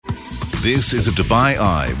This is a Dubai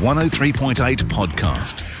Eye 103.8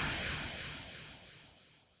 podcast.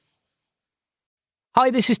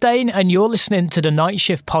 Hi, this is Dane, and you're listening to the Night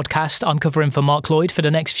Shift podcast. I'm covering for Mark Lloyd for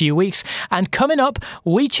the next few weeks. And coming up,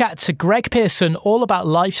 we chat to Greg Pearson all about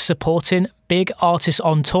life supporting big artists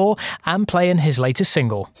on tour and playing his latest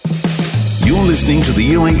single. You're listening to the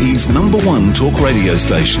UAE's #1 talk radio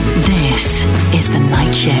station. This is The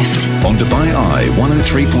Night Shift on Dubai Eye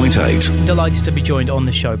 103.8. Delighted to be joined on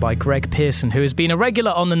the show by Greg Pearson, who has been a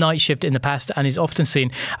regular on The Night Shift in the past and is often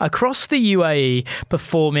seen across the UAE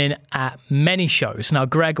performing at many shows. Now,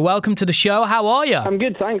 Greg, welcome to the show. How are you? I'm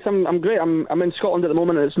good, thanks. I'm great. I'm in Scotland at the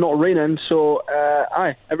moment and it's not raining, so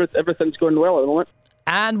everything's going well at the moment.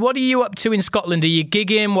 And what are you up to in Scotland? Are you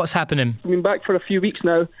gigging? What's happening? I've been back for a few weeks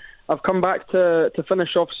now. I've come back to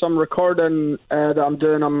finish off some recording that I'm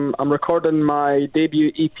doing. I'm recording my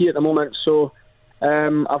debut EP at the moment, so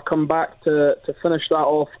I've come back to finish that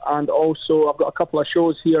off, and also I've got a couple of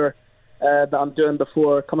shows here that I'm doing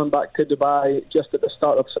before coming back to Dubai just at the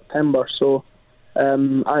start of September. So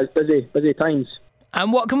it's busy times.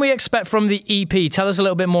 And what can we expect from the EP? Tell us a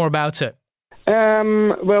little bit more about it.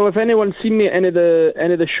 Well, if anyone's seen me at any of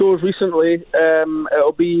the shows recently,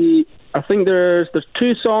 it'll be. I think there's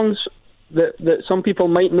two songs that some people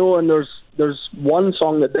might know, and there's one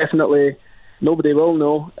song that definitely nobody will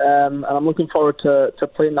know. And I'm looking forward to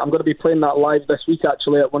playing that. I'm going to be playing that live this week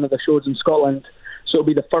actually at one of the shows in Scotland. So it'll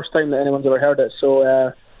be the first time that anyone's ever heard it.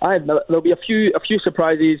 So there'll be a few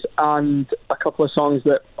surprises and a couple of songs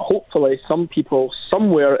that hopefully some people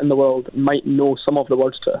somewhere in the world might know some of the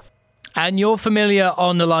words to. And you're familiar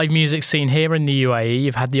on the live music scene here in the UAE.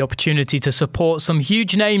 You've had the opportunity to support some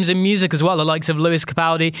huge names in music as well, the likes of Lewis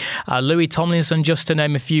Capaldi, Louis Tomlinson, just to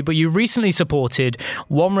name a few. But you recently supported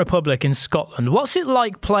One Republic in Scotland. What's it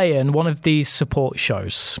like playing one of these support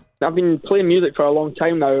shows? I've been playing music for a long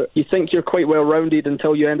time now. You think you're quite well-rounded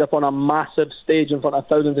until you end up on a massive stage in front of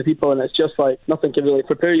thousands of people, and it's just like nothing can really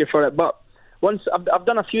prepare you for it. But once I've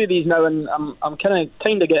done a few of these now, and I'm kind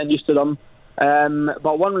of getting used to them. But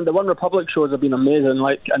the One Republic shows have been amazing.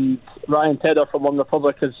 And Ryan Tedder from One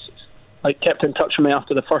Republic has kept in touch with me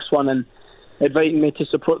after the first one and invited me to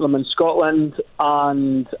support them in Scotland.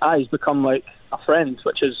 And he's become like a friend,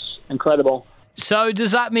 which is incredible. So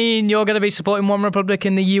does that mean you're going to be supporting One Republic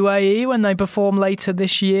in the UAE when they perform later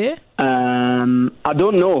this year? I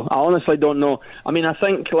don't know. I honestly don't know. I mean, I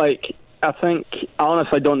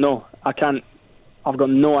honestly don't know. I've got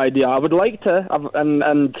no idea. I would like to,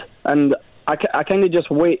 and I kind of just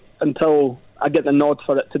wait until I get the nod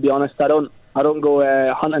for it. To be honest, I don't go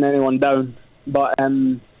hunting anyone down. But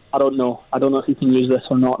I don't know. I don't know if you can use this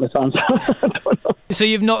or not. This answer. I don't know. So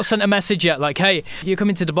you've not sent a message yet, like, "Hey, you're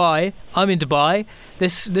coming to Dubai. I'm in Dubai.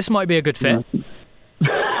 This might be a good fit."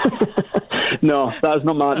 No, that's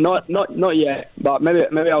not yet. But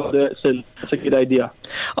maybe I'll do it soon. It's a good idea.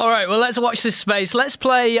 All right. Well, let's watch this space. Let's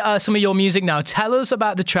play some of your music now. Tell us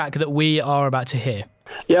about the track that we are about to hear.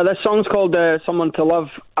 Yeah, this song's called Someone to Love,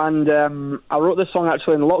 and I wrote this song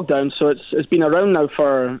actually in lockdown, so it's been around now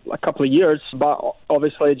for a couple of years, but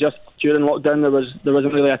obviously just during lockdown there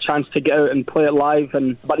wasn't really a chance to get out and play it live,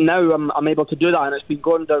 but now I'm able to do that, and it's been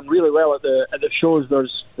going down really well at the shows.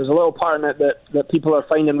 There's a little part in it that people are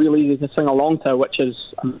finding really easy to sing along to, which is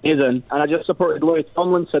amazing. And I just supported Louis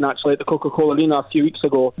Tomlinson actually at the Coca-Cola Arena a few weeks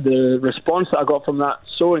ago. The response that I got from that,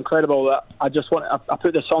 so incredible that I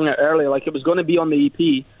put the song out early, like it was going to be on the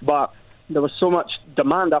EP, but there was so much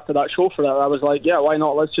demand after that show for that. I was like, yeah, why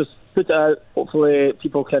not? Let's just put it out. Hopefully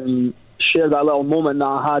people can share that little moment that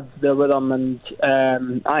I had there with them, and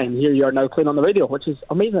here you are now playing on the radio, which is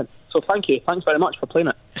amazing. So thank you. Thanks very much for playing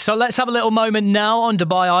it. So let's have a little moment now on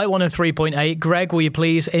Dubai Eye 103.8. Greg, will you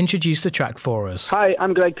please introduce the track for us? Hi,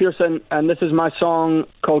 I'm Greg Pearson, and this is my song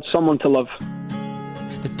called Someone to Love.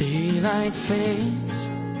 The daylight fades,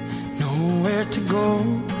 nowhere to go.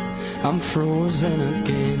 I'm frozen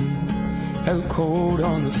again, out cold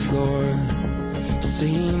on the floor.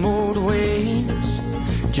 Same old ways,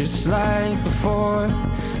 just like before.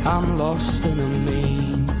 I'm lost in a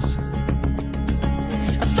maze.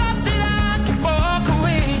 I thought that I could walk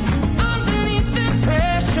away underneath the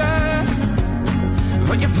pressure,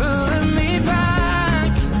 but you're pulling me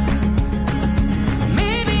back.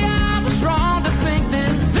 Maybe I was wrong to think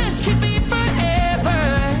that this could be forever,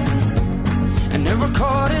 and then we're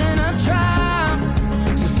caught in a trap.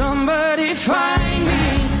 So somebody find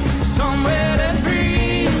me somewhere to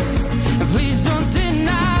breathe, and please don't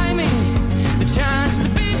deny me the chance to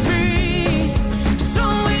be free.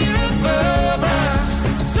 Somewhere above us,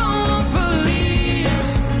 someone believes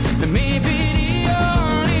that maybe the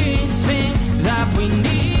only thing that we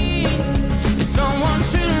need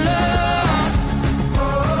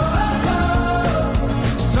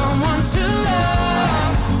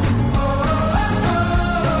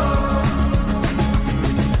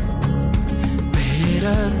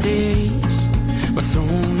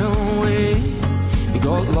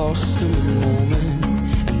got lost in the moment,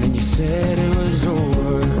 and then you said it was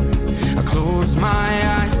over. I closed my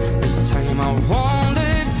eyes, this time I won't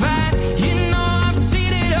look back. You know I've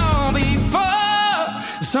seen it all before.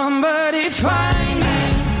 Somebody find me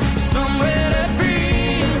somewhere to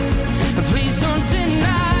breathe, and please don't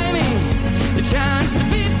deny me the chance to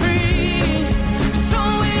be free.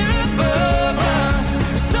 Somewhere above us,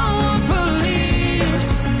 someone believes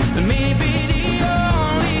that maybe the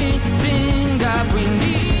only thing that we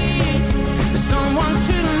need is someone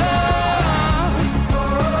to love,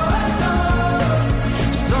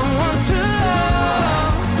 someone to love.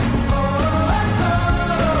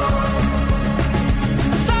 I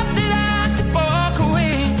thought that I could walk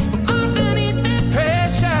away from underneath the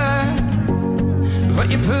pressure, but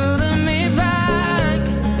you're pulling me back.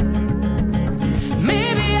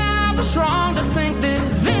 Maybe I was wrong to think that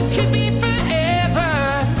this could be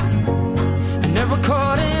forever, and that we're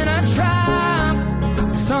caught in a trap.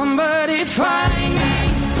 Somebody find me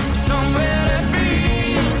somewhere to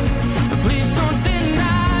breathe, but please don't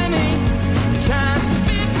deny me the chance to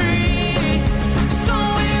be free.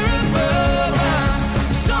 Somewhere above us,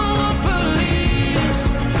 someone believes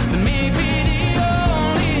that maybe the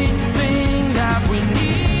only thing that we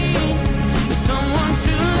need is someone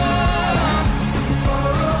to love,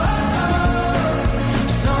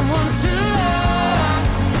 someone to love,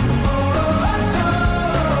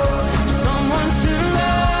 someone to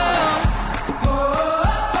love,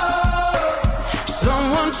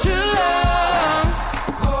 someone to love.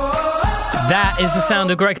 That is the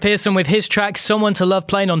sound of Greg Pearson with his track Someone to Love,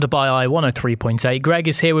 playing on Dubai Eye 103.8. Greg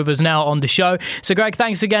is here with us now on the show. So Greg,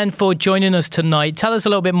 thanks again for joining us tonight. Tell us a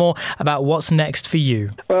little bit more about what's next for you.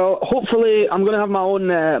 Well, hopefully I'm going to have my own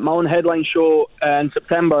headline show in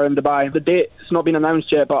September in Dubai. The date's not been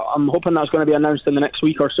announced yet, but I'm hoping that's going to be announced in the next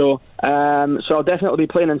week or so. So I'll definitely be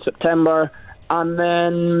playing in September. And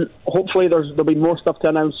then hopefully there'll be more stuff to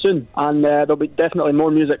announce soon, and there'll be definitely more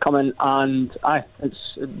music coming. And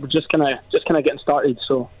we're just kind of getting started.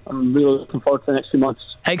 So I'm really looking forward to the next few months.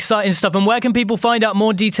 Exciting stuff. And where can people find out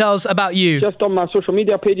more details about you? Just on my social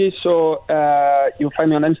media pages. So you'll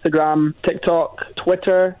find me on Instagram, TikTok,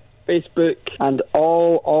 Twitter, Facebook, and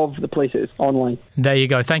all of the places online. There you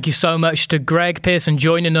go. Thank you so much to Greg Pearson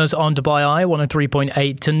joining us on Dubai Eye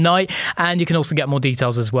 103.8 tonight. And you can also get more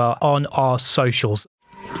details as well on our socials.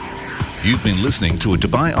 You've been listening to a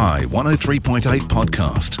Dubai Eye 103.8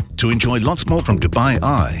 podcast. To enjoy lots more from Dubai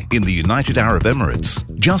Eye in the United Arab Emirates,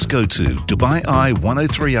 just go to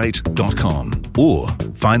DubaiEye1038.com or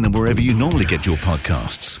find them wherever you normally get your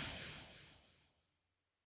podcasts.